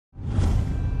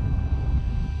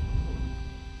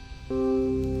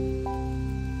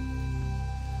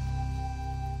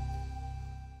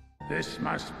This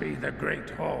must be the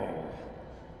Great Hall.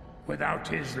 Without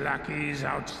his lackeys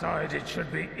outside, it should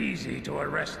be easy to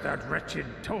arrest that wretched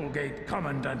tollgate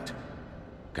commandant.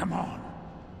 Come on.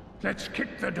 Let's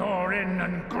kick the door in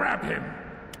and grab him.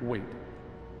 Wait.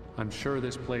 I'm sure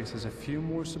this place has a few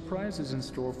more surprises in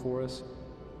store for us.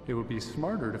 It would be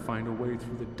smarter to find a way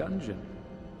through the dungeon.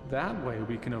 That way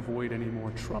we can avoid any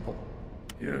more trouble.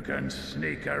 You can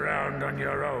sneak around on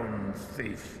your own,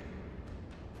 thief.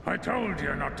 I told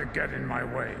you not to get in my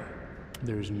way.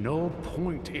 There's no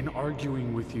point in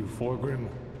arguing with you, Forgrim.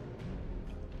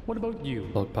 What about you?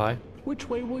 Lord Pie. Which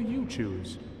way will you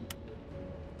choose?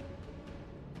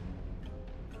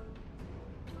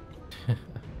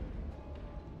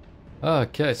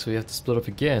 Okay, so we have to split up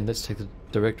again. Let's take the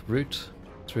direct route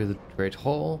through the Great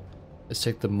Hall. Let's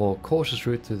take the more cautious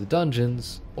route through the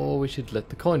dungeons, or we should let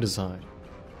the coin decide.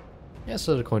 Yes,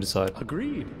 let the coin decide.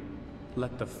 Agreed.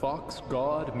 Let the fox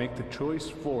god make the choice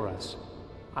for us.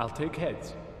 I'll take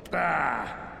heads. Bah!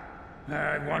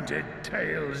 I wanted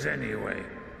tails anyway.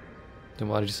 Then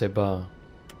why did you say bar?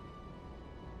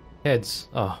 Heads.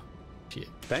 Oh, shit.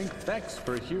 Thanks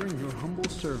for hearing your humble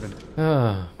servant.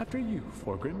 Ah, After you,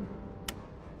 Forgrim.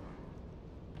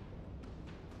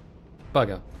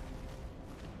 bugger.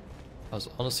 I was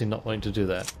honestly not wanting to do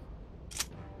that.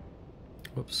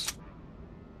 Whoops.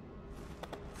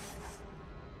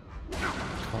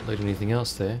 Can't loot anything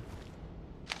else there.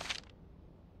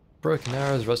 Broken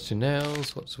arrows, rusty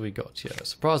nails. What's we got here?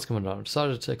 Surprise Commandant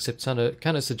decided to accept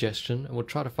Kano's suggestion and will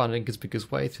try to find an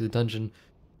inconspicuous way through the dungeon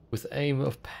with the aim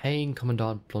of paying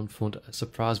Commandant Blondfund a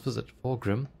surprise visit.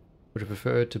 Forgrim would have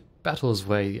preferred to battle his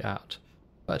way out,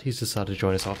 but he's decided to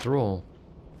join us after all.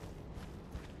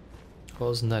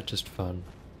 Wasn't that just fun?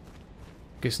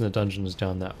 Guessing the dungeon is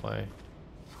down that way.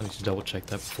 I need to double check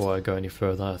that before I go any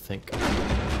further, I think.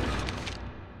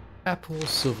 Apple,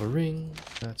 silver ring,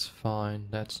 that's fine,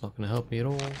 that's not going to help me at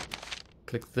all.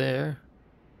 Click there.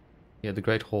 Yeah, the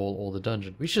Great Hall or the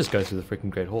dungeon. We should just go through the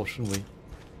freaking Great Hall, shouldn't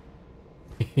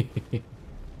we?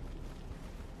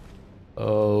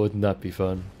 Oh, wouldn't that be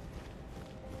fun?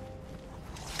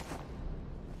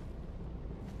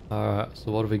 Alright,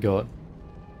 so what have we got?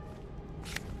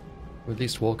 We'll at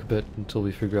least walk a bit until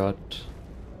we figure out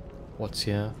what's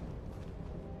here.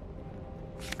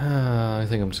 I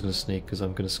think I'm just going to sneak because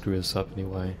I'm going to screw this up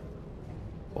anyway.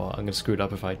 Well, I'm going to screw it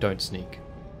up if I don't sneak.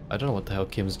 I don't know what the hell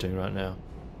Kim's doing right now.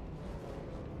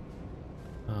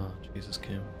 Oh, Jesus,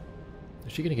 Kim.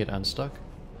 Is she going to get unstuck?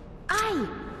 Aye!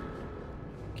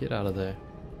 Get out of there.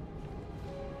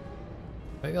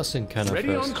 Maybe I'll send Kano Ready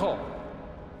first. on call.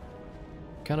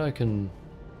 Kano can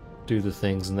do the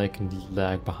things and they can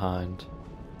lag behind.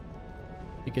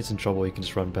 If he gets in trouble, he can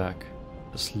just run back.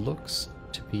 This looks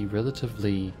to be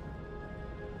relatively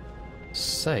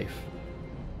safe.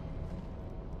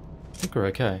 I think we're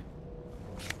okay.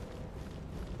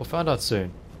 We'll find out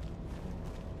soon.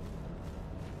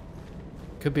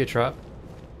 Could be a trap,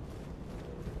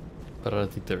 but I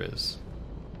don't think there is.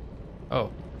 Oh.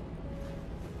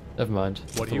 Never mind.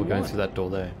 What do I you thought we were going want? through that door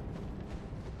there.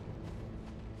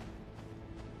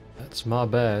 That's my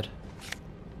bad.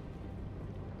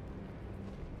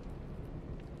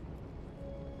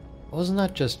 Wasn't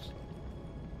that just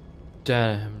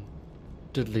damn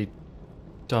diddly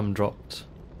dumb dropped?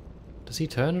 Does he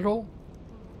turn at all?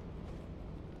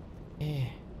 Yeah.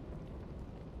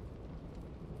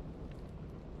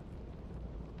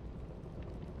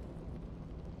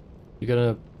 You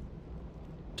gonna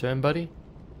turn, buddy?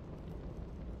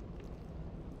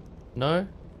 No?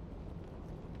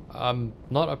 I'm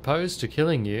not opposed to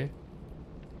killing you,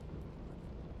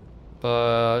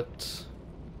 but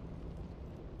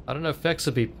I don't know if Vex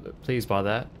would be pleased by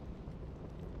that.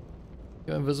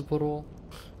 Go invisible at all?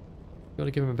 You want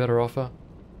to give him a better offer?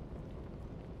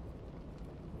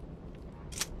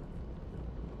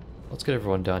 Let's get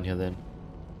everyone down here then.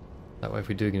 That way if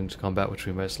we do get into combat, which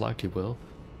we most likely will,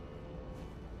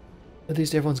 at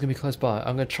least everyone's going to be close by.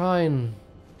 I'm going to try and...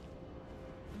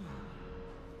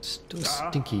 Still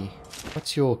stinky.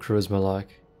 What's your charisma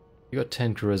like? You got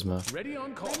 10 charisma. Ready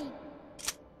on call.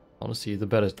 Honestly, the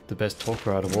best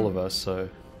talker out of all of us, so...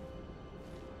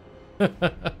 A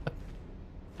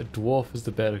dwarf is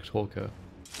the better talker.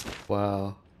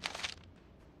 Wow.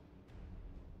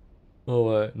 Oh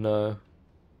wait, no.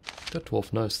 Got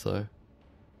dwarf nose though.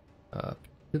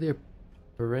 Really a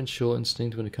parental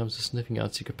instinct when it comes to sniffing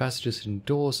out secret passages, hidden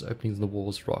doors, openings in the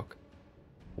walls, rock.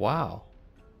 Wow.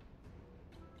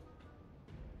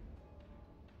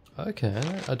 Okay,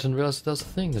 I didn't realize that was a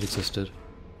thing that existed.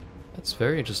 That's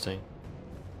very interesting.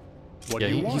 What Yeah,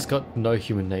 do you want? he's got no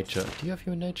human nature. Do you have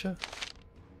human nature?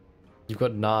 You've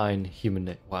got 9 human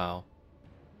nature. Wow.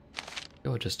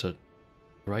 You're just a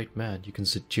great man. You can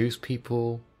seduce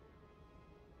people.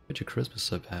 But your charisma's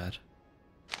so bad.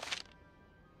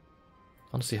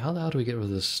 Honestly, how the hell do we get rid of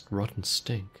this rotten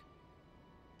stink?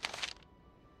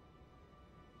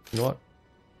 You know what?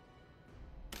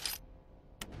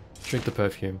 Drink the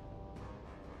perfume.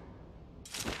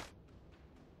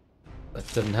 That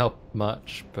didn't help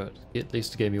much, but at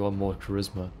least it gave me one more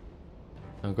charisma.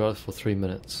 I've got it for 3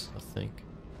 minutes, I think.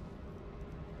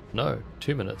 No,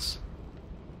 2 minutes.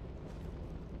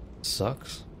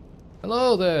 Sucks.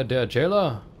 Hello there, dear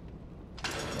jailer.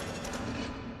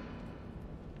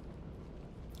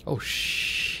 Oh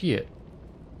shit.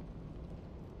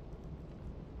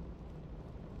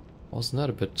 Wasn't that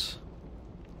a bit...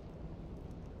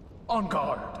 On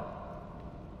guard.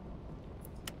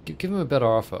 Give him a better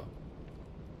offer.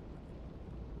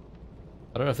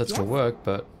 I don't know if that's gonna work,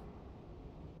 but...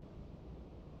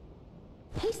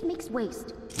 Haste makes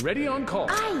waste. Ready on call.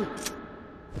 Aye!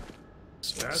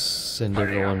 Send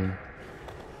everyone...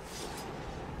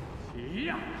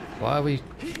 Why are we...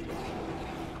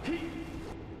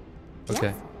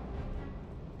 Okay.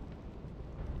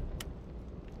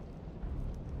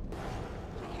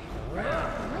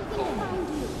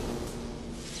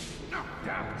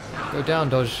 Go down,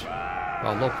 Dodge.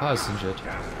 Wow, Lord Pyre's injured.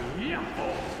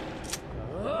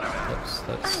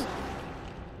 Let's...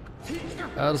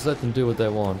 I'll just let them do what they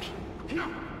want.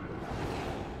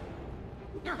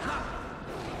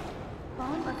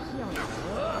 Bond of healing.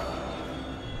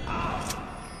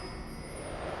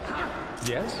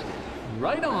 Yes?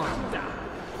 Right on.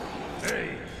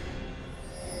 Hey.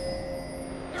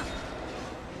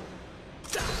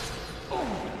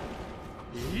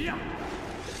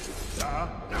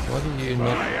 What are you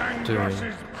not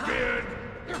doing?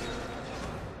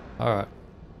 Alright.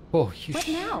 Oh, you What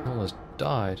now? almost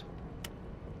died.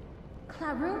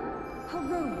 Claroon,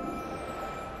 Haroon.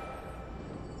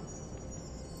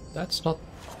 That's not...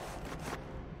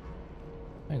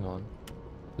 Hang on.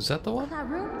 Is that the one?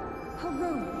 Claroon,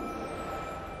 Haroon.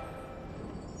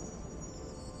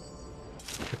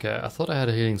 Okay, I thought I had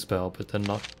a healing spell, but they're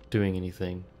not doing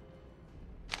anything.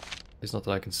 It's not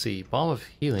that I can see. Balm of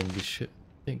Healing, you should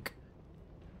think.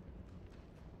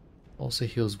 Also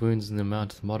heals wounds in the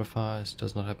amount of the modifiers.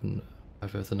 Does not happen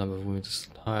if the number of wounds is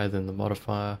higher than the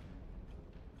modifier.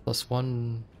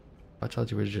 +1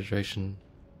 vitality regeneration.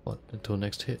 What? Until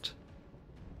next hit.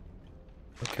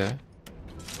 Okay.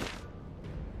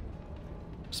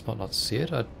 Just might not see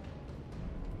it. I'm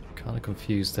kind of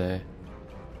confused there.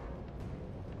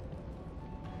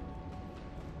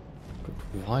 But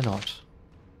why not?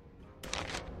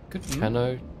 Could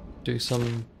Cano do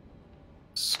some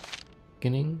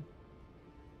skinning?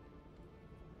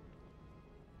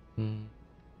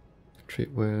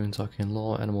 Treat wounds, arcane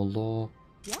law, animal law.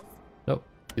 Yes? Nope,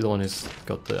 the other one has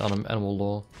got the animal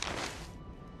law.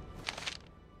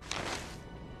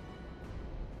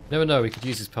 Never know, we could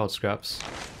use these powered scraps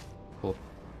for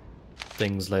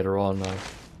things later on. I'm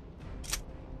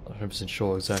not 100%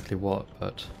 sure exactly what,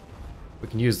 but we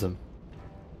can use them.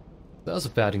 That was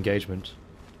a bad engagement,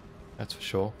 that's for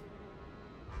sure.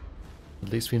 At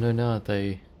least we know now that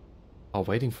they are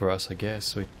waiting for us, I guess,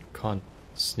 so we can't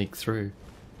sneak through.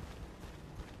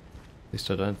 At least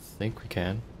I don't think we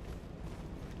can.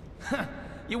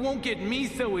 You won't get me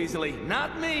so easily,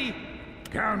 not me!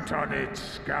 Count on it,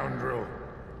 scoundrel.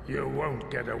 You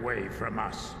won't get away from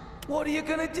us. What are you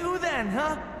gonna do then,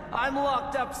 huh? I'm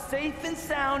locked up safe and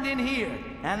sound in here,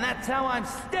 and that's how I'm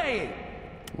staying!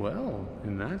 Well,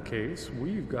 in that case,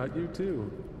 we've got you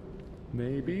too.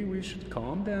 Maybe we should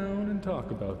calm down and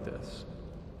talk about this.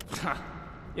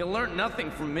 You learned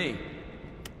nothing from me.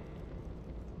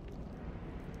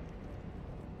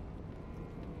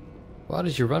 Why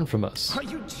did you run from us? Are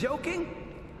you joking?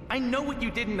 I know what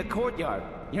you did in the courtyard.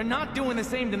 You're not doing the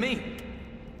same to me.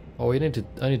 Oh, we only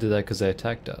did that because they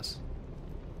attacked us.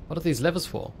 What are these levers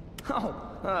for? Oh,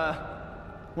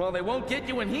 well, they won't get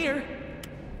you in here.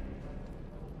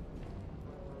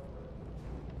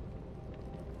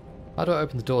 How do I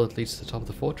open the door that leads to the top of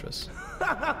the fortress?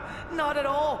 Not at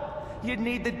all. You'd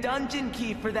need the dungeon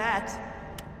key for that.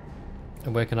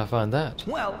 And where can I find that?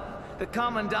 Well, the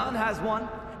Commandant has one,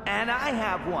 and I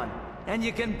have one. And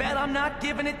you can bet I'm not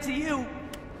giving it to you.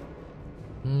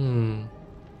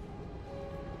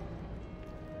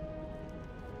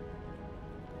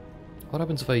 What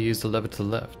happens if I use the lever to the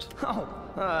left? Oh,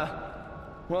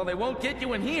 well, they won't get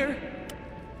you in here.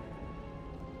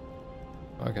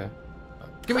 Okay.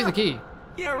 Give me the key!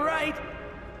 You're right.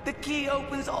 The key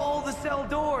opens all the cell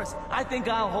doors. I think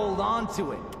I'll hold on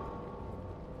to it.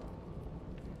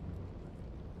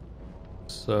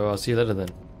 So I'll see you later then.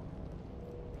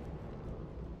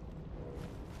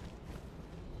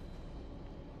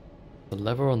 The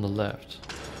lever on the left.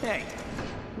 Hey,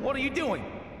 what are you doing?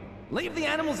 Leave the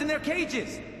animals in their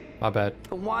cages! My bad.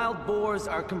 The wild boars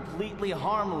are completely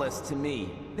harmless to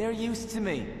me. They're used to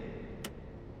me.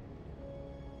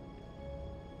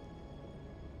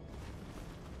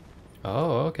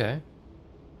 Oh, okay.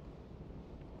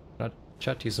 Can I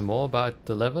chat to you some more about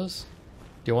the levers?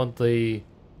 Do you want the...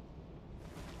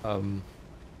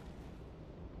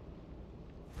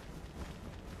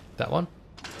 that one?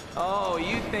 Oh,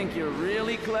 you think you're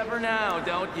really clever now,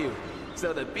 don't you?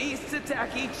 So the beasts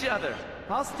attack each other.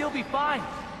 I'll still be fine.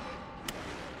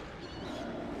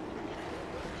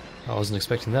 I wasn't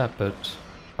expecting that, but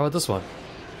how about this one?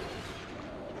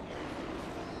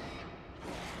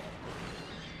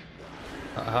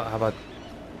 How about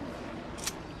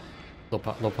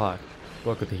low pie?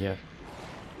 Work with me here.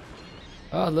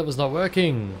 Ah, the lever's not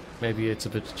working. Maybe it's a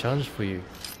bit of a challenge for you.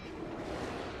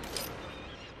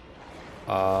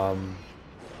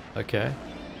 Okay.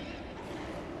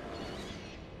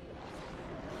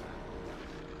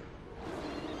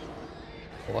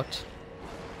 What?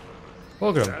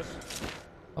 Orgrim. Yes?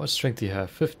 How much strength do you have?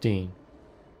 15.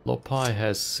 Lord Pi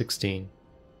has 16.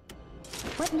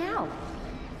 What now?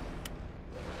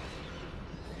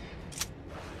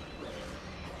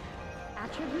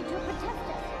 Attribute to protest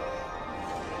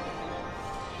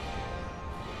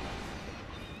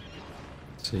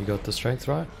So you got the strength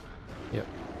right? Yep.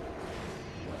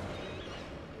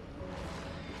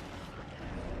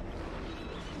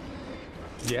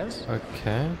 Yes?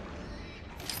 Okay.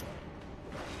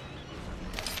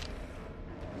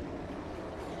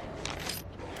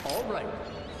 All right.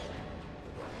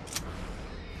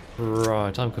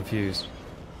 Right, I'm confused.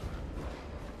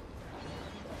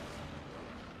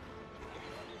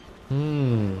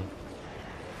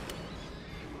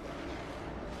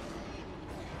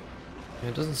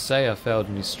 It doesn't say I failed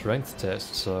any strength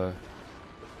tests, so...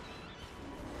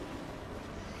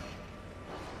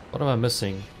 What am I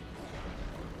missing?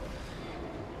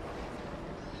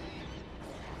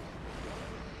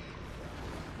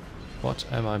 What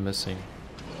am I missing?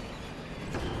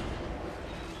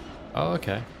 Oh,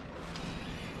 okay.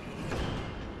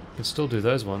 Can still do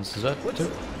those ones. Is that two?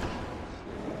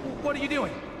 What are you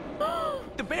doing?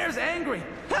 The bear's angry.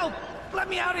 Help! Let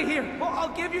me out of here. Well,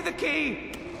 I'll give you the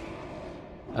key.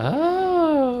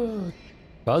 Oh,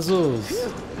 puzzles.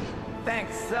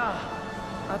 Thanks.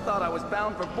 I thought I was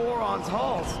bound for Boron's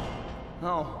halls.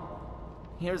 Oh,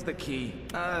 here's the key.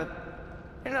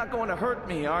 You're not going to hurt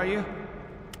me, are you?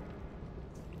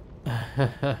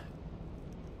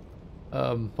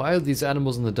 Why are these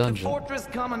animals in the dungeon? Fortress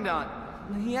Commandant.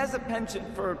 He has a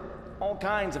penchant for all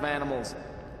kinds of animals,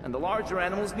 and the larger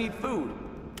animals need food.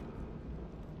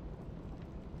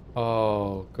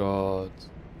 Oh god.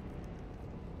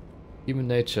 Human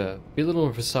nature. Be a little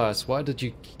more precise. Why did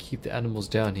you keep the animals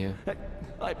down here?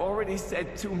 I've already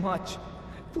said too much.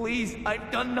 Please, I've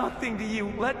done nothing to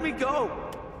you. Let me go.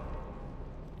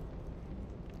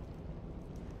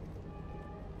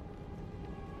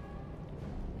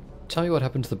 Tell me what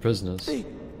happened to the prisoners.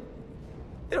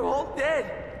 They're all dead.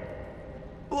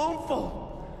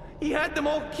 Bloomful. He had them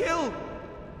all killed.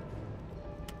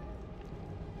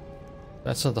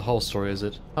 That's not the whole story, is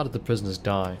it? How did the prisoners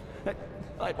die?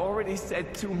 I've already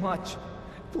said too much.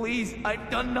 Please, I've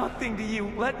done nothing to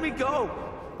you. Let me go.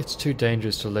 It's too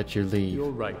dangerous to let you leave. You're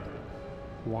right.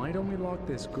 Why don't we lock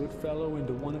this good fellow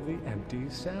into one of the empty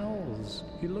cells?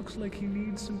 He looks like he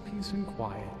needs some peace and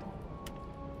quiet.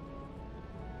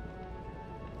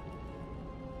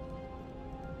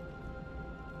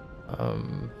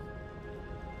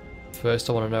 First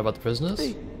I want to know about the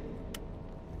prisoners.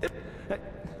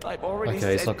 I've already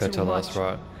Okay, he's said not going to too tell much. us,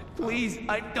 right? Please,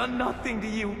 I've done nothing to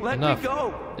you. Let Enough. me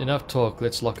go. Enough talk,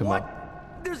 let's lock him What?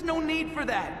 up. There's no need for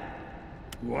that.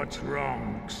 What's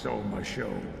wrong, Soma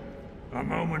Show? A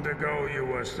moment ago you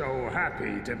were so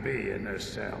happy to be in a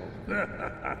cell.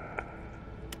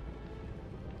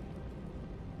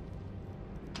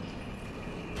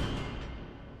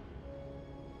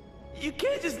 You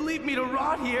can't just leave me to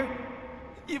rot here.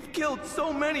 You've killed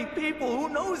so many people. Who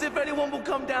knows if anyone will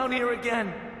come down here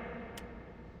again?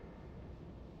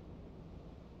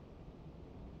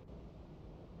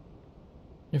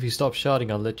 If you stop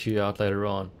shouting, I'll let you out later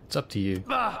on. It's up to you.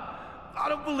 I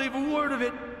don't believe a word of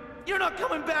it. You're not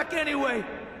coming back anyway.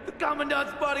 The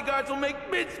Commandant's bodyguards will make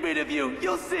mincemeat of you.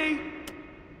 You'll see.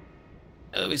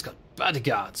 Oh, he's got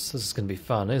bodyguards. This is going to be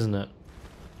fun, isn't it?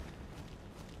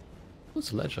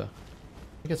 What's a ledger?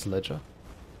 I think it's a ledger.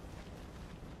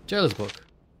 Jailer's book.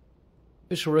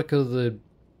 Official record of the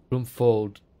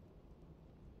Bloomfold,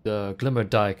 the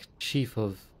Glimmerdike, chief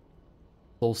of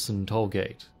Tholson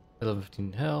Tollgate.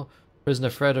 1115 Hell. Prisoner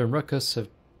Fred and Ruckus have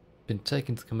been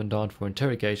taken to the Commandant for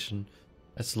interrogation.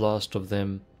 That's the last of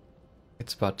them.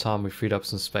 It's about time we freed up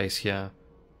some space here.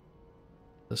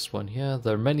 This one here.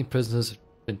 The remaining prisoners have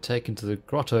been taken to the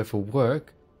grotto for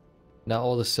work. Now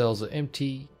all the cells are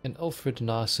empty, and Alfred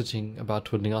and I are sitting about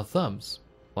twiddling our thumbs.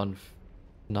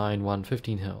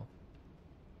 19115 Hill.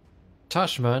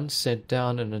 Tashman sent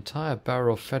down an entire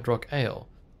barrel of Fedrock ale.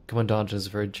 The Commandant has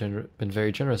been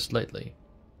very generous lately.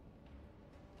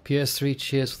 PS3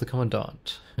 cheers for the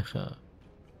Commandant.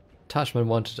 Tashman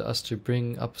wanted us to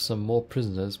bring up some more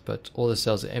prisoners, but all the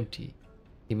cells are empty.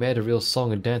 He made a real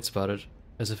song and dance about it,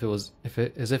 as if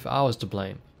I was to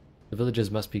blame. The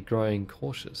villagers must be growing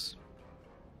cautious.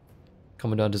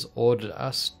 Commandant has ordered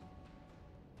us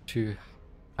to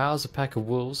house a pack of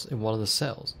wolves in one of the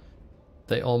cells.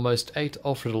 They almost ate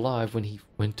Alfred alive when he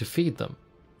went to feed them.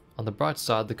 On the bright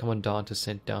side, the Commandant has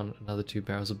sent down another 2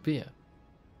 barrels of beer.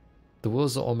 The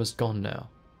wolves are almost gone now.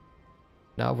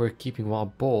 Now we're keeping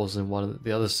wild boars in one of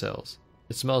the other cells.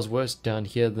 It smells worse down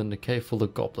here than a cave full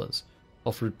of goblins.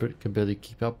 Alfred can barely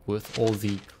keep up with all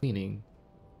the cleaning.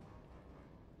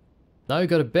 Now we've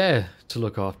got a bear to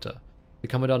look after. The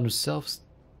Commandant himself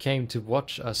came to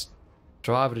watch us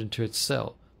drive it into its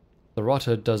cell. The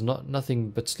rotter does nothing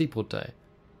but sleep all day.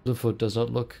 Littlefoot does not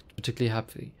look particularly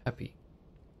happy.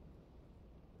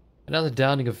 Another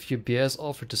downing of a few beers,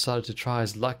 Alfred decided to try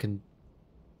his luck and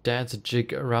dance a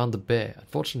jig around the bear.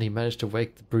 Unfortunately, he managed to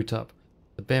wake the brute up.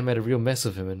 The bear made a real mess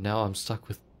of him, and now I'm stuck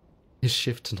with his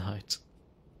shift tonight.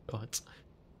 God.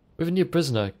 We have a new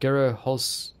prisoner, Gero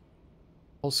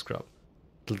Holscrub,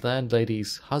 the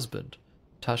landlady's husband.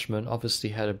 Tashman obviously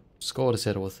had a score to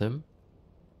settle with him.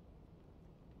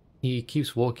 He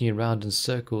keeps walking around in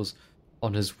circles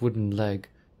on his wooden leg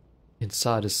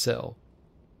inside his cell.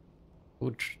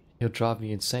 He'll drive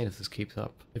me insane if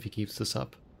he keeps this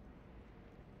up.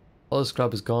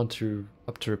 Holscrub has gone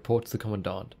up to report to the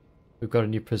Commandant. We've got a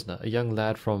new prisoner, a young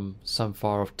lad from some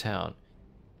far off town.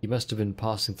 He must have been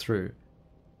passing through.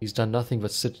 He's done nothing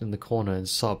but sit in the corner and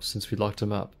sob since we locked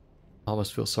him up. I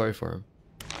almost feel sorry for him.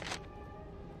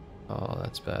 Oh,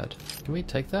 that's bad. Can we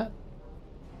take that?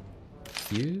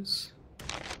 Use?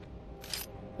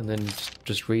 And then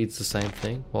just reads the same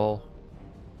thing? Well,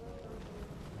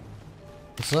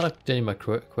 it's not updating my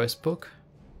quest book,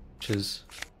 which is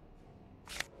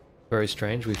very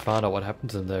strange. We found out what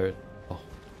happened to them there. Oh,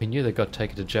 we knew they got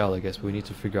taken to jail, I guess, but we need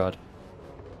to figure out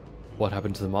what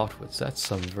happened to them afterwards. That's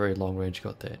some very long range you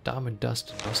got there. Diamond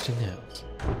dust and rusty nails.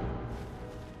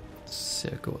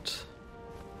 Sehr gut.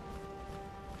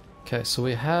 Okay, so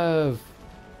we have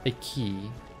a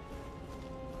key.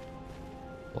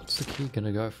 What's the key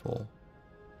gonna go for?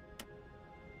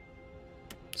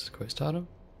 It's a quest item.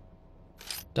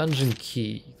 Dungeon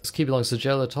key. This key belongs to the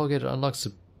jailer. Tollgate unlocks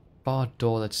a barred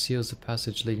door that seals the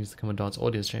passage leading to the Commandant's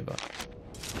audience chamber.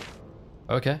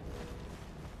 Okay.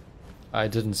 I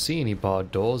didn't see any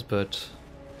barred doors, but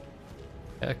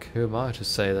heck, who am I to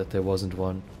say that there wasn't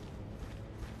one?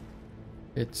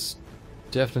 It's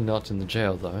definitely not in the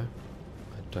jail, though.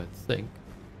 I don't think.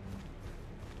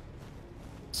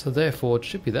 So therefore, it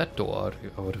should be that door,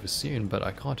 I would have assumed, but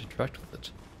I can't interact with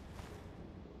it.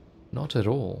 Not at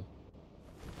all.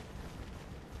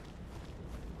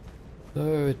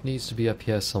 So it needs to be up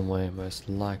here somewhere, most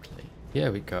likely.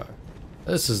 Here we go.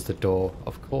 This is the door,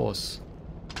 of course.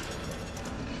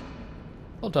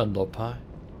 Well done, Lord Pie.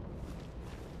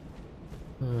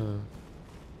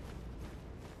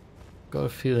 Got a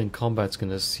feeling combat's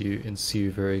gonna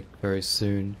ensue very, very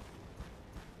soon.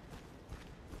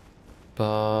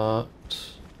 But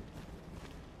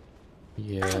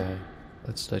yeah,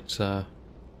 let's let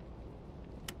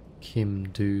Kim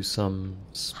do some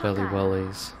spelly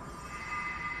wellies.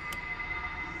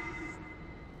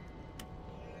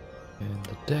 And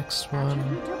the next one.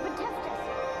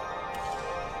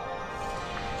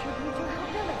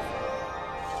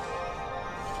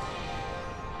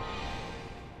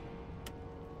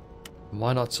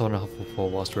 Why not summon a helpful paw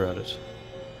whilst we're at it?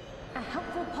 A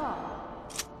helpful paw.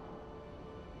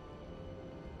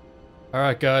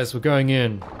 Alright guys, we're going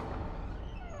in.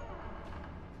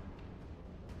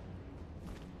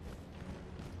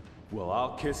 Well,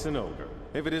 I'll kiss an ogre,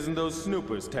 if it isn't those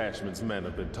snoopers Tashman's men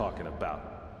have been talking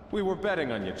about. We were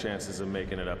betting on your chances of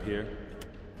making it up here.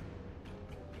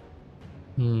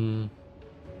 I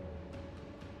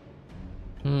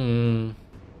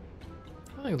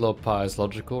think Lord Pie is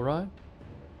logical, right?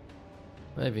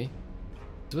 Maybe.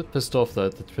 He's a bit pissed off though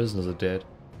that the prisoners are dead.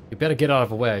 You better get out of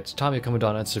the way. It's time you come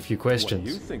down and answer a few questions. What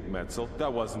do you think, Metzel?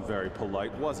 That wasn't very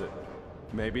polite, was it?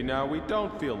 Maybe now we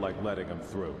don't feel like letting him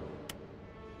through.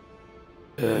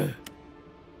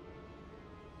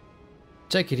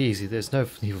 Take it easy, there's no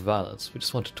need for violence. We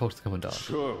just want to talk to the Commandant.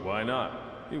 Sure, why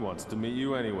not? He wants to meet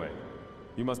you anyway.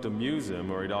 You must amuse him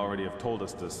or he'd already have told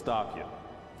us to stop you.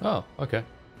 Oh, okay.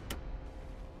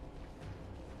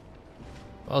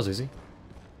 That was easy.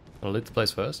 I'll loot the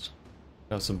place first.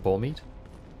 Have some boar meat.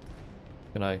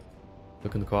 Can I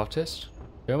look in the craft test?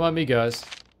 Don't mind me, guys.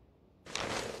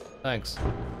 Thanks.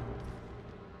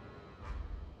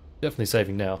 Definitely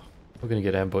saving now. We're gonna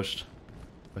get ambushed.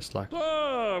 Most likely.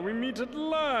 Ah, we meet at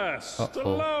last.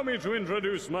 Uh-oh. Allow me to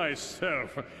introduce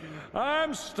myself.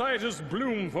 I'm Titus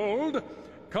Bloomfold,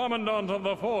 Commandant of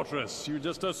the fortress you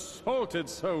just assaulted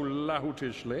so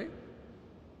loutishly.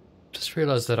 Just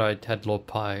realized that I had Lord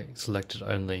Pi selected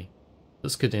only.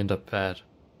 This could end up bad.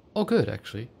 Or good,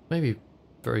 actually. Maybe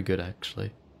very good,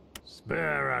 actually.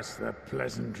 Spare us the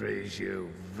pleasantries, you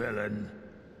villain.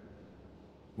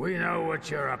 We know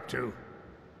what you're up to.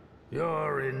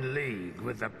 You're in league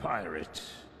with the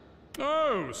pirates.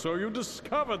 Oh, so you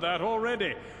discovered that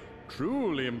already.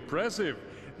 Truly impressive.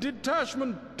 Did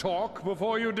Tashman talk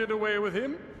before you did away with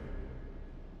him?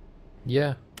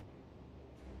 Yeah.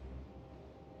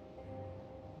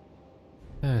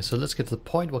 So let's get to the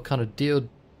point. What kind of deal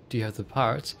do you have with the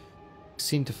pirates? You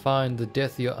seem to find the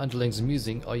death of your underlings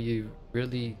amusing. Are you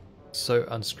really so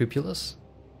unscrupulous?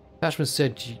 Tashman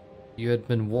said you had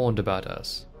been warned about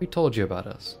us. We told you about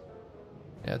us.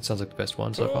 Yeah, it sounds like the best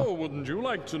one so far. Oh, wouldn't you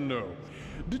like to know?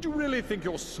 Did you really think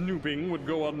your snooping would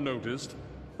go unnoticed?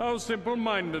 How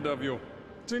simple-minded of you.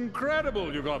 It's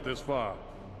incredible you got this far.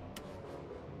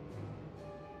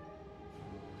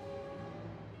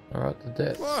 Alright, the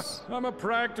deaths. I'm a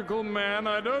practical man.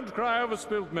 I don't cry over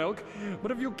spilt milk. But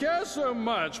if you care so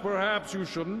much, perhaps you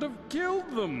shouldn't have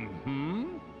killed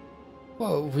them,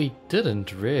 Well, we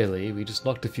didn't really. We just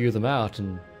knocked a few of them out,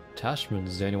 and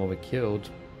Tashman's the only one we killed.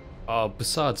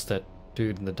 Besides that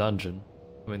dude in the dungeon.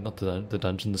 I mean, not the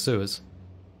dungeon, the sewers.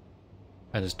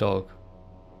 And his dog.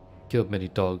 Killed many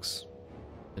dogs.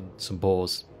 And some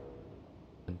boars.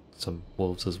 And some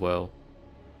wolves as well.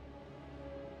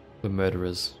 We're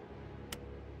murderers.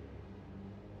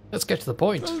 Let's get to the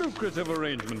point. A lucrative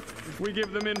arrangement. We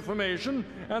give them information,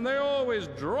 and they always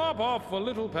drop off a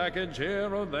little package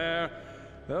here or there.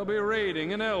 They'll be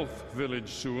raiding an elf village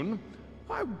soon.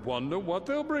 I wonder what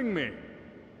they'll bring me.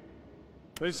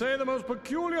 They say the most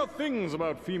peculiar things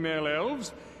about female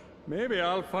elves. Maybe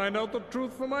I'll find out the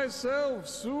truth for myself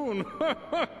soon.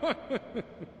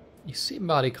 You seem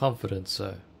mighty confident,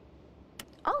 sir.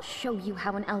 I'll show you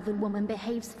how an elven woman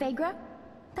behaves, Phaedra.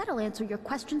 That'll answer your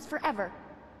questions forever.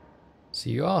 So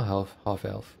you are half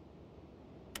elf.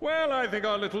 Well, I think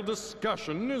our little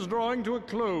discussion is drawing to a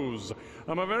close.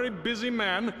 I'm a very busy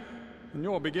man, and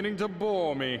you're beginning to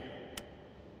bore me.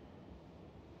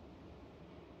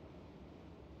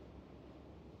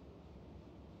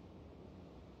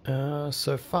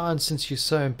 So fine, since you're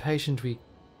so impatient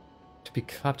to be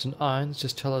Captain Irons,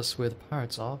 just tell us where the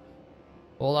pirates are.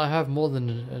 Well, I have more than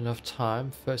enough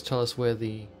time. First tell us where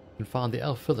you can find the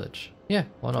elf village. Yeah,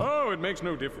 why not? Oh, it makes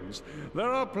no difference.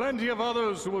 There are plenty of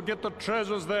others who will get the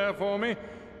treasures there for me.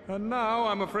 And now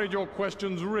I'm afraid your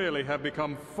questions really have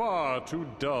become far too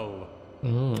dull.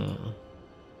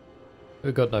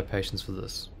 We've got no patience for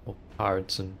this. Or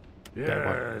pirates and...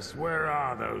 Yes, where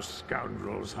are those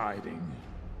scoundrels hiding?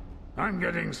 I'm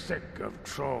getting sick of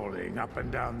trawling up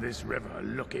and down this river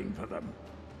looking for them.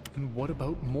 And what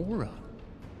about Mora?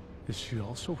 Is she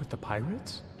also with the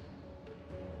pirates?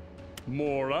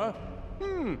 Mora?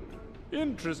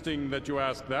 Interesting that you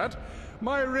ask that.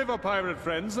 My river pirate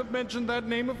friends have mentioned that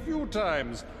name a few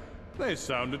times. They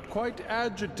sounded quite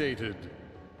agitated.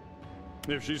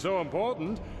 If she's so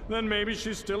important, then maybe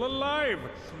she's still alive.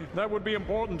 That would be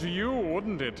important to you,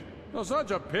 wouldn't it? Oh,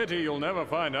 such a pity you'll never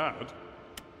find out.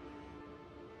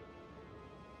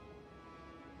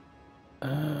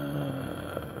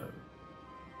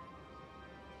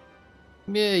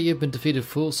 Yeah, you've been defeated,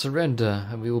 fool. Surrender,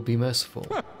 and we will be merciful.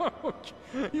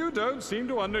 You don't seem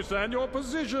to understand your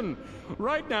position.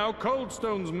 Right now,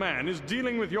 Coldstone's man is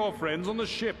dealing with your friends on the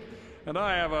ship, and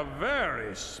I have a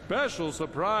very special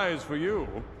surprise for you.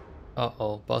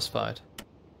 Uh-oh, boss fight.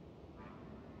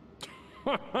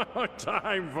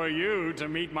 Time for you to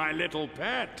meet my little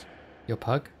pet. Your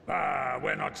pug? Ah,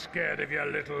 we're not scared of your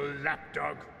little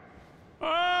lapdog.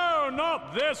 Oh,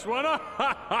 not this one.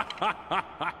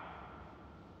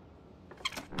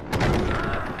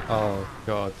 Oh,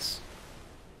 gods.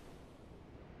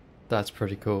 That's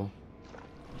pretty cool.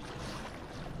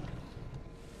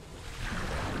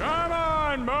 Come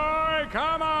on, boy,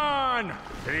 come on!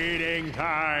 Feeding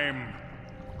time.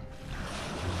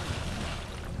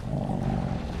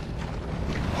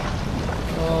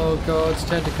 Oh god, it's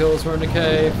tentacles, we're in a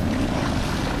cave.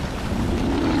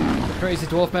 The crazy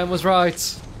dwarf man was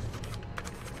right.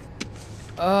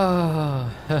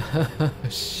 Ah,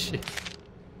 shit.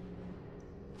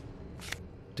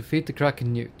 Defeat the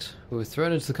Kraken Newt. We were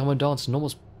thrown into the commandant's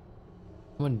enormous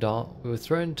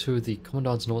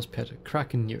pet,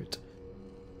 Kraken Newt,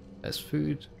 as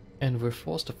food, and we're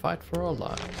forced to fight for our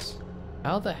lives.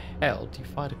 How the hell do you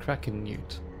fight a Kraken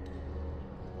Newt?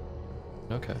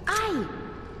 Okay. Aye.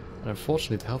 And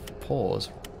unfortunately, the helpful paw is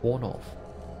worn off.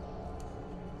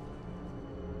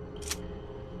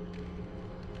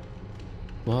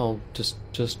 Well, just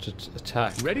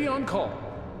attack. Ready on call.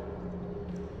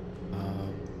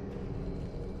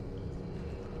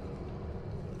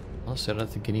 Honestly, I don't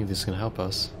think any of this is going to help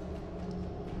us.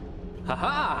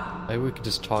 Haha! Maybe we could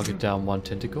just target down one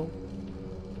tentacle.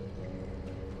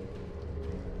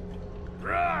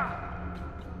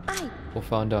 Aye. We'll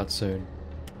find out soon.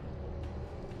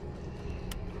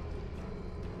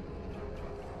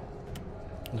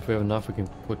 And if we have enough, we can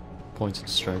put points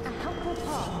into strength. A helpful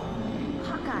paw.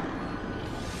 Hawkeye.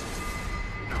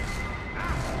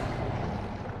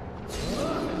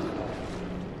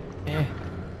 Eh.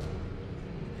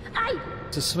 Aye.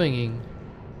 To swinging,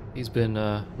 he's been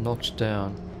knocked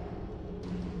down.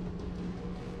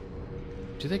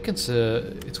 Do they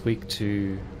consider it's weak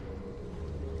to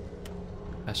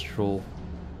astral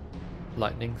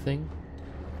lightning thing?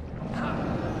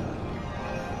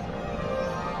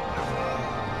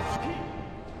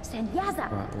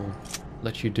 Sandyaza. Alright, we'll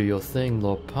let you do your thing,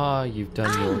 Lord Pa. You've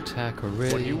done your attack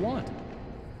already. What do you want?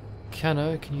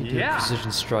 Kano, can you do a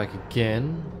precision strike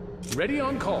again? Ready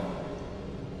on call.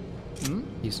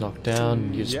 He's knocked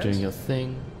down, you're just Yes? doing your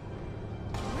thing.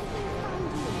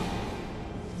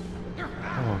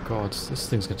 Oh god, this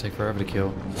thing's gonna take forever to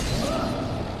kill.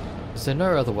 Is there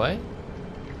no other way?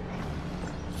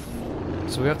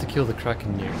 So we have to kill the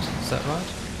Kraken Newt, is that right?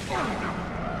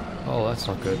 Oh, that's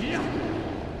not good.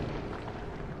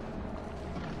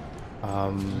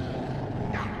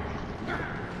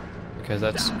 Okay,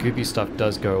 that Scooby stuff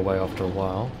does go away after a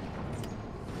while,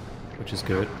 which is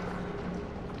good.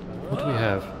 What do we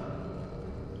have?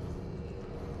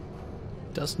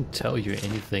 Doesn't tell you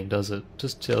anything, does it?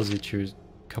 Just tells you to choose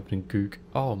Company Gook.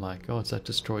 Oh my god, that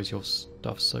destroys your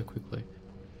stuff so quickly.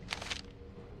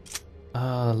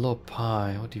 Lord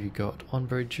Pie, what have you got?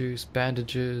 Ombre juice,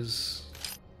 bandages.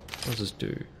 What does this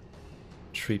do?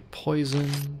 Treat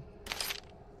poison.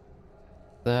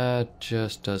 That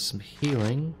just does some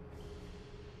healing.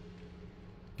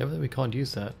 Yeah, but we can't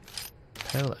use that.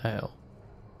 Pale ale.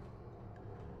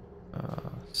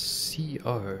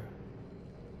 CO.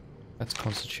 That's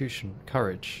Constitution.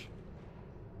 Courage.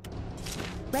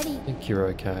 Ready. I think you're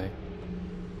okay.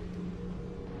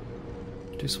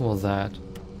 Do some more of that.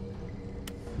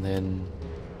 And then...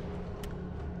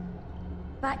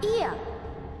 Bahia.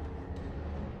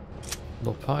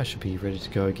 Lord Pie should be ready to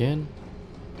go again.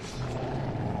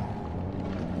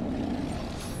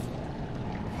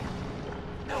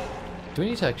 Do we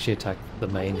need to actually attack the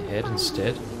main head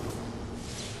instead?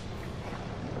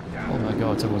 Oh my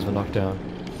god, someone's been knocked down.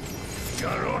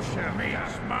 Garosha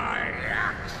meets my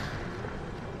axe.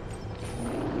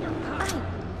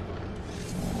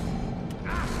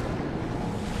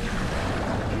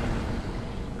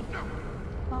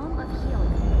 Balm of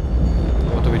healing.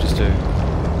 What do we just do?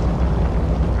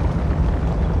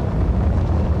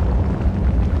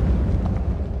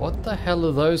 What the hell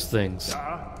are those things?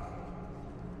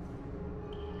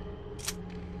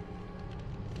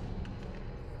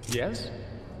 Yes?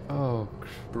 Oh,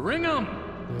 Bring 'em!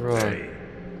 right.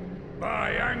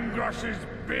 By Angros's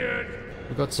beard.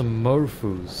 We got some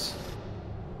mofus.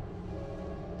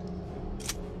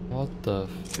 What the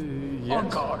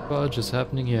Yes. fudge is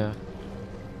happening here?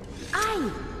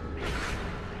 Aye.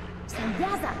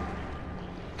 Sandyaza.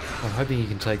 I'm hoping you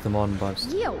can take them on by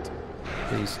Yield.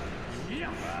 please.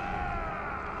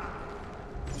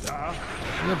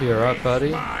 You'll be alright,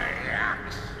 buddy.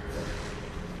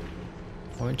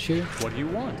 Won't you? What do you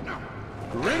want?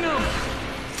 Bring 'em!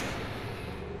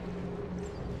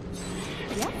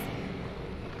 Yes.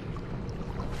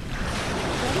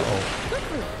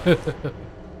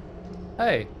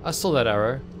 Hey, I saw that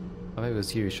arrow. Oh, maybe it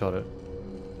was you who shot it.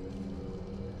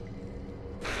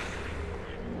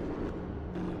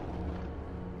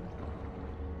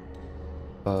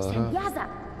 Sandyaza.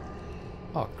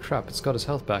 Oh crap, it's got his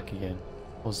health back again.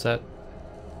 Was that...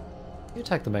 You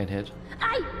attack the main head.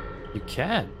 Aye. You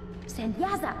can.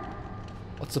 Sandyaza.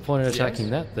 What's the point of attacking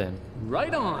that then?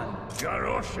 Right on!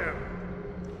 Garosha.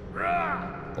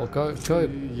 Well, go,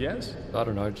 Yes? I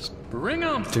don't know, just Bring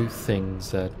 'em! do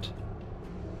things that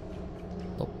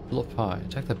Look high.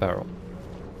 Attack the barrel.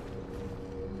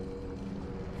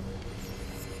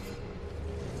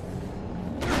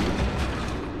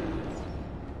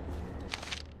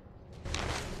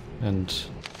 And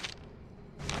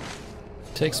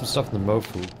take some stuff in the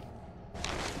Mofu.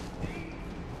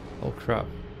 Oh crap.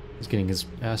 He's getting his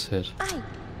ass hit. Aye!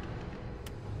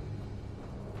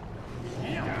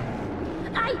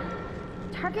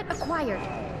 Target acquired.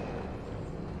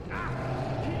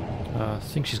 I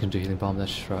think she's gonna do healing bomb.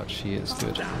 That's right. She is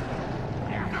good.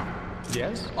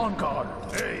 Yes? On guard.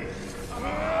 Hey.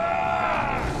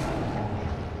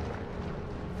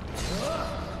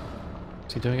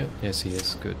 Is he doing it? Yes, he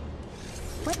is. Good.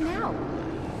 What now?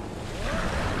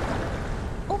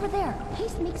 Over there.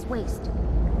 Haste makes waste.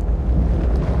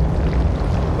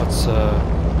 What's oh,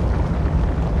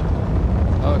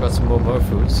 I got some more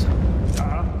Mofus.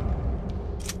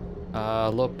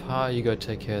 Lord Pa, you go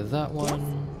take care of that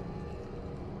one.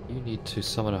 You need to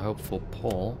summon a hopeful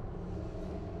Paul.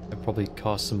 And probably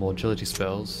cast some more agility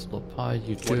spells. Lord Pa,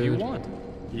 you do. What do you want?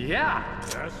 Yeah!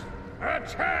 Yes.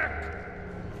 Attack!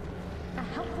 A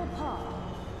helpful paw.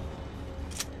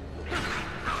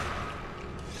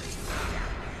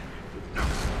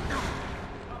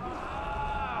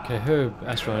 Okay, her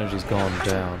astral energy's gone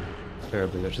down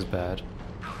terribly, which is bad.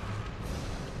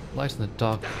 Light in the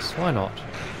darkness, why not?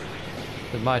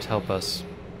 It might help us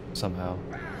somehow.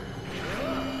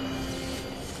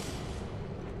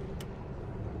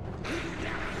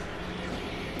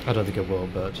 I don't think it will,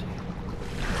 but...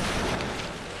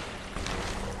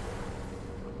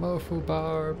 Mofu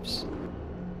barbs.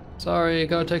 Sorry,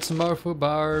 gotta take some Mofu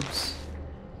barbs.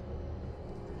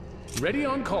 Ready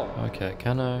on call. Okay,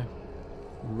 can I?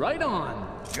 Right on.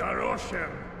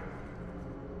 Garoshim.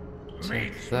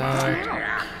 Take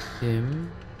that.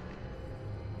 Him.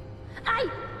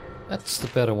 Aye! That's the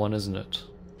better one, isn't it?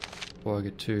 Before I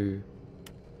get too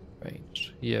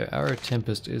ranged. Yeah, Arrow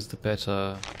Tempest is the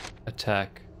better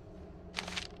attack.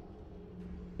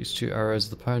 Use 2 arrows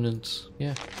the opponent.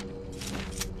 Yeah.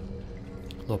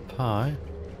 Lord Pi.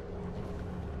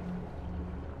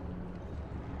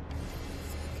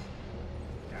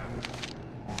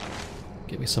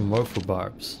 Get me some woeful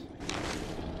barbs.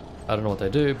 I don't know what they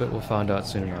do, but we'll find out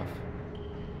soon enough.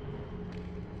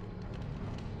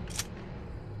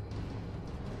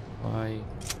 Why?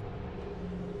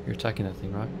 You're attacking that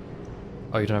thing, right?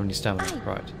 Oh, you don't have any stamina,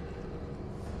 right?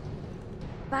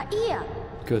 Bahia!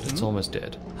 Good, it's almost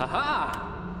dead. Haha!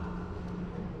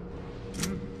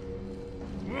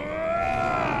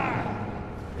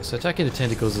 Okay, so attacking the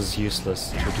tentacles is useless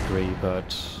to a degree,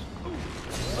 but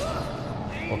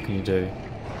what can you do?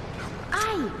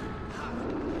 Aye!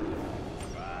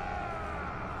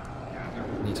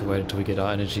 Need to wait until we get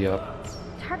our energy up.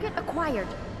 Target acquired.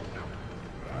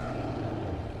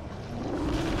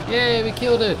 Yay, we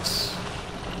killed it!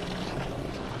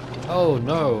 Oh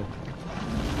no!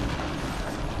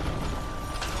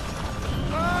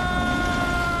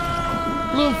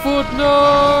 Bloomfoot,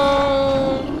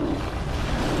 no!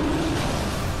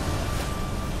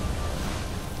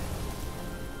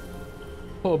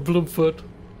 Oh, Bloomfoot.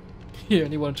 He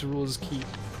only wanted to rule his keep.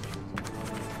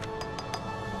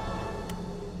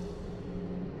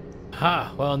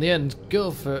 Ha! Well, in the end,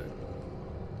 Gilfer...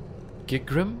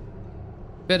 Gigrim?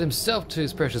 Fed himself to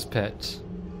his precious pet.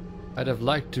 I'd have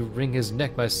liked to wring his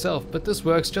neck myself, but this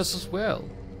works just as well.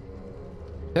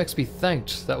 Pex be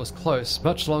thanked, that was close.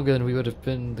 Much longer than we would have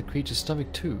been the creature's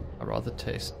stomach too. A rather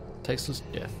tasteless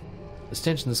death. The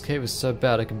stench in this cave is so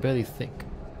bad I can barely think.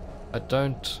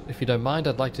 If you don't mind,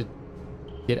 I'd like to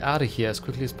get out of here as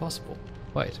quickly as possible.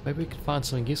 Wait, maybe we can find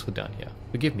something useful down here.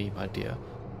 Forgive me, my dear,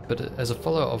 but as a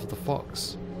follower of the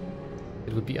fox,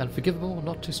 it would be unforgivable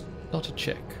not to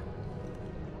check.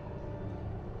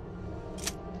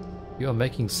 You are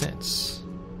making sense.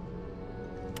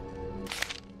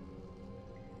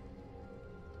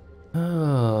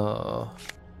 Oh.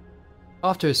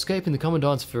 After escaping the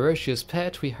Commandant's ferocious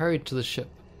pet, we hurried to the ship.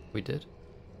 We did.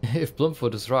 If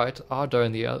Bloomfoot is right, Ardo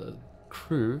and the other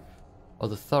crew of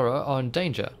the Thorough are in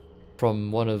danger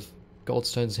from one of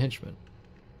Goldstone's henchmen.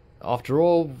 After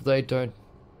all, they don't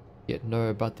yet know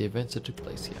about the events that took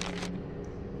place here.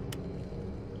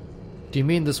 Do you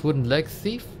mean this wooden leg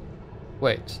thief?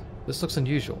 Wait, this looks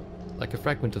unusual, like a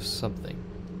fragment of something.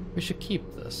 We should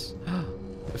keep this.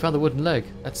 We found the wooden leg.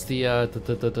 That's the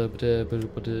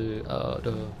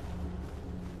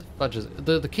fudges.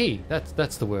 The key.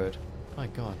 That's the word. My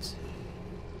God,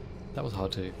 that was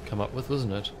hard to come up with,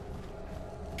 wasn't it?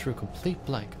 True, complete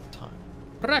blank at the time.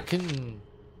 Bracken.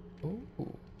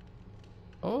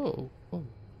 Oh.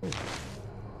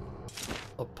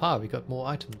 Oh, Pa, we got more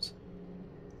items.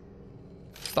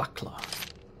 Buckler.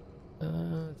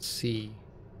 Let's see.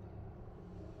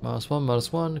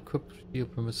 -1, equip heal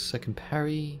promise second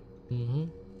parry.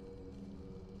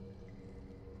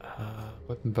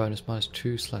 Weapon bonus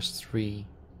 -2/3.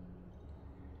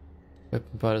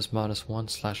 Weapon bonus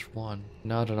 -1/1.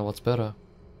 Now I don't know what's better.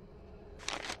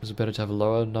 Is it better to have a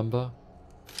lower number?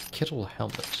 Kettle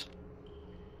helmet.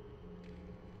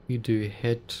 You do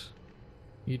hit.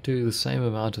 You do the same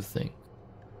amount of thing.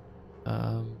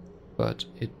 But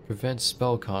it prevents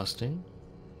spell casting.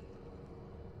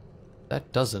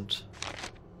 That doesn't.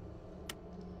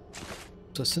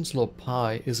 So since Lord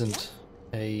Pi isn't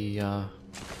a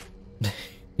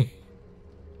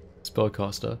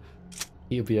spellcaster,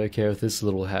 he'll be okay with this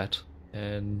little hat,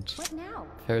 and What now?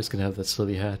 Ferris can have that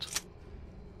silly hat.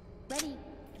 Ready.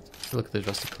 Look at the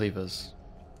rusty cleavers.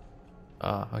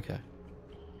 Ah, okay.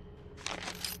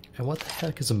 And what the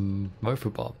heck is a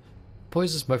Mofu Bob?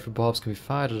 Poisonous Mofu Bobs can be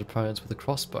fired at opponents with a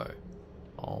crossbow.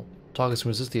 Oh. Targets can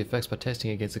resist the effects by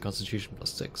testing against a Constitution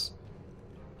 +6.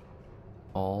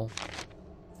 Oh.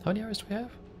 How many arrows do we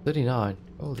have? 39.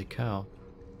 Holy cow.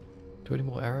 20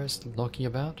 more arrows knocking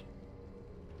about?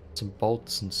 Some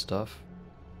bolts and stuff.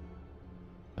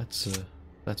 That's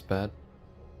bad.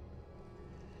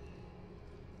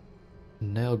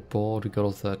 Nailed board, we got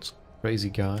off that crazy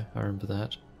guy, I remember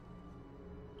that.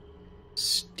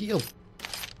 Steel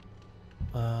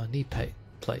knee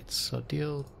plates. So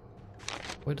deal.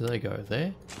 Where do they go?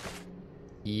 There?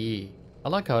 Yeah. I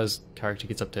like how his character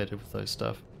gets updated with those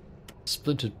stuff.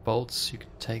 Splintered bolts, you can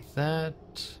take that.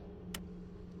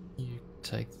 You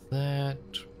take that.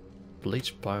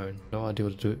 Bleached bone. No idea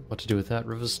what to do with that.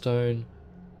 Riverstone.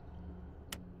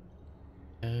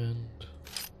 And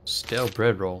stale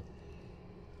bread roll.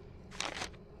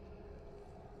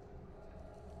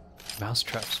 Mouse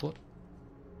traps,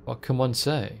 what can one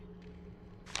say?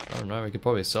 I don't know, we could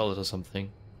probably sell it or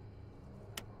something.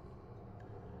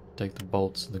 Take the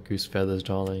bolts and the goose feathers,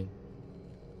 darling.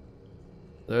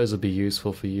 Those will be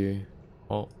useful for you.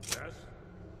 Oh. Yes?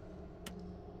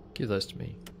 Give those to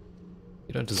me.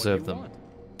 You don't deserve them.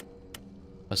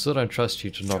 I still don't trust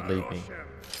you to not leave me.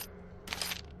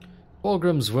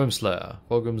 Fulgrim's Wormslayer.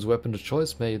 Fulgrim's weapon of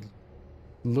choice may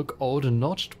look old and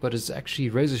notched, but is actually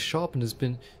razor sharp and has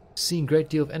been seeing a great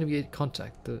deal of enemy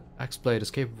contact. The axe blade is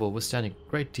capable of withstanding a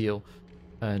great deal,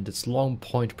 and its long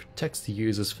point protects the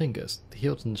user's fingers. The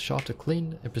hilt and the shaft are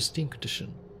clean and pristine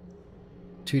condition.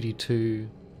 2d2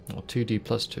 or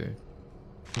 2d+2.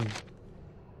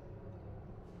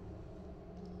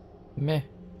 Meh.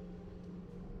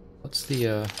 What's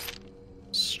the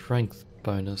strength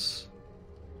bonus?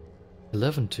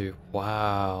 11-2.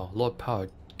 Wow, a lot of power.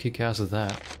 Kick ass with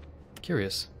that.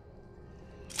 Curious.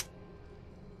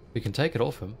 We can take it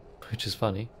off him, which is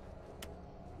funny.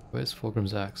 Where's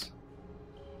Fulgrim's axe?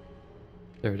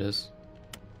 There it is.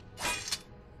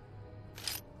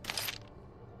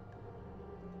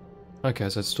 Okay,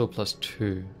 so it's still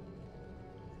 +2.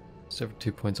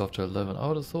 72 points after 11. I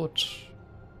would have thought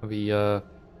maybe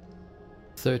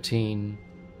 13,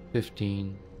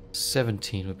 15,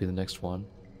 17 would be the next one.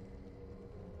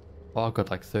 Oh, I've got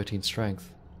like 13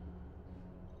 strength.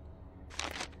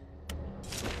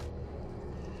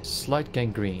 Slight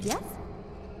gangrene. Yes?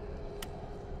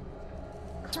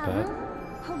 It's bad. I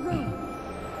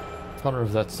don't know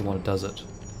if that's the one that does it.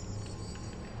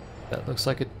 That looks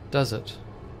like it does it.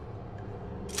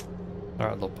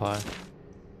 Alright, little pie.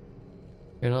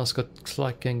 Anyone else got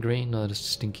slight gangrene? No, just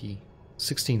stinky.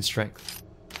 16 strength.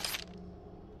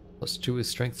 +2 is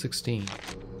strength 16.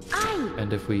 Aye.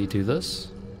 And if we do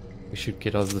this, we should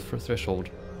get over the threshold.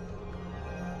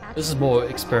 This is more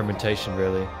experimentation,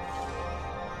 really.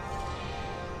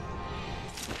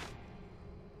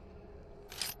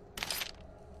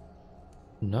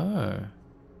 No.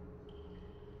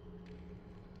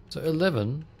 So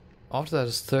 11, after that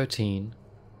is 13,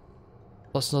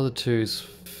 plus another 2 is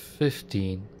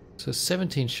 15, so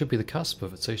 17 should be the cusp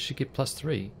of it, so you should get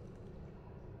 +3.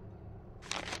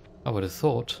 I would have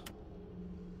thought.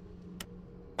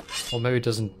 Or maybe it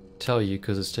doesn't tell you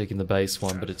because it's taking the base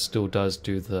one, but it still does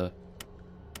do the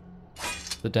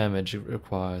damage it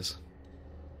requires.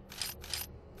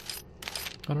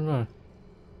 I don't know.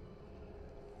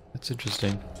 That's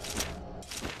interesting.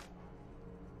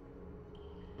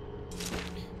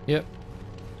 Yep.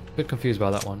 Bit confused by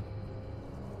that one.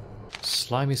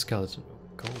 Slimy skeleton.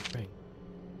 Gold ring.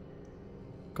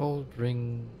 Gold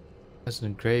ring has an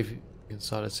engraving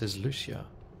inside it says Lucia.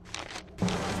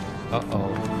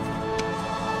 Uh-oh.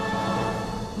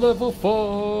 Level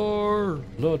 4!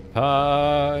 Lord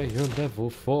Pi, you're level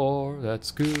 4.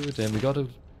 That's good. And we got a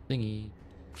thingy.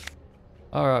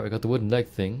 Alright, we got the wooden leg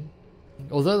thing.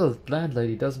 Although the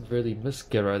landlady doesn't really miss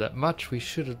Gero that much, she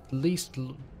should at least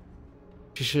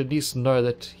know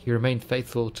that he remained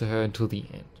faithful to her until the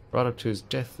end, right up to his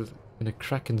death in a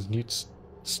kraken's newt's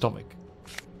stomach.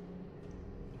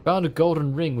 Found a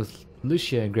golden ring with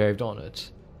Lucia engraved on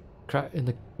it,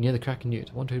 near the kraken newt.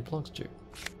 I wonder who it belongs to.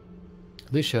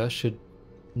 Lucia should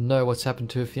know what's happened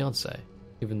to her fiance,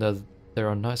 even though there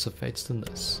are nicer fates than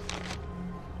this.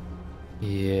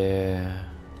 Yeah,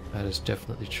 that is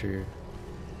definitely true.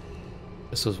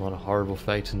 This was one horrible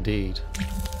fate indeed.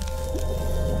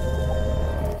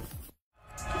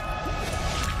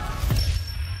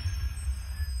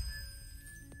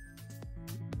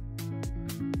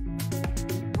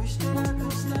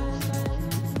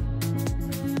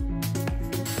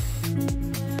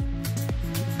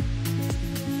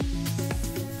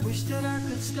 Wish that I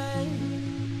could stay.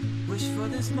 Wish for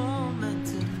this moment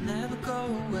to never go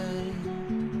away.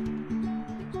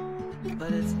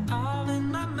 But it's all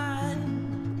in my mind.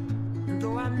 And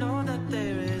though I know that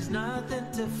there is nothing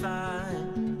to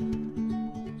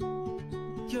find,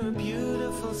 you're a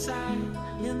beautiful sight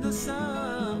in the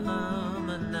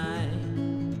summer night.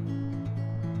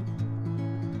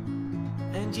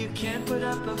 And you can't put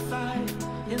up a fight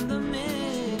in the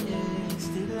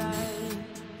misty light.